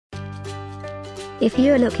If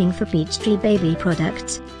you're looking for Peachtree baby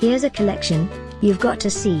products, here's a collection you've got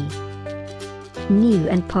to see. New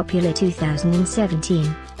and popular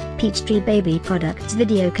 2017 Peachtree baby products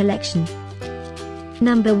video collection.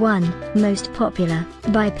 Number 1, most popular,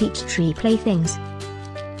 by Peachtree Playthings.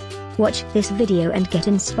 Watch this video and get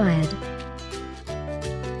inspired.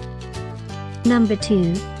 Number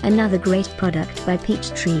 2, another great product by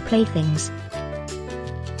Peachtree Playthings.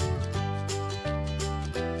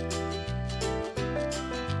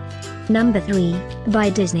 Number 3, by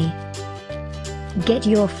Disney. Get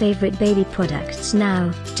your favorite baby products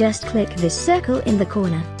now, just click this circle in the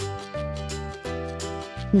corner.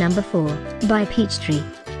 Number 4, by Peachtree.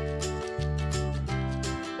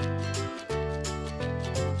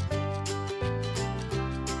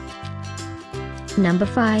 Number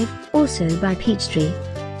 5, also by Peachtree.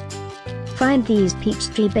 Find these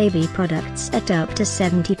Peachtree baby products at up to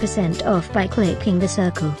 70% off by clicking the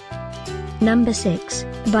circle. Number 6,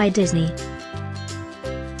 by Disney.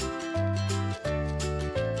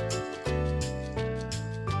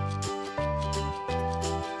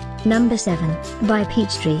 Number 7, by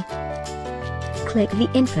Peachtree. Click the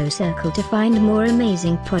info circle to find more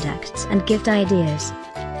amazing products and gift ideas.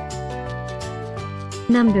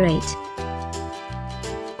 Number 8.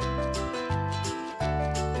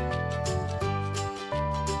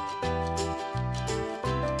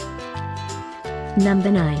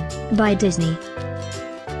 Number 9, by Disney.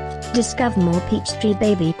 Discover more Peachtree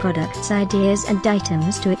baby products ideas and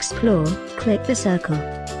items to explore, click the circle.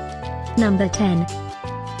 Number 10.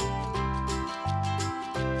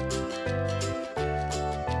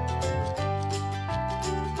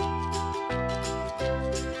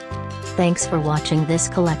 Thanks for watching this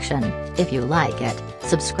collection. If you like it,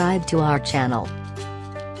 subscribe to our channel.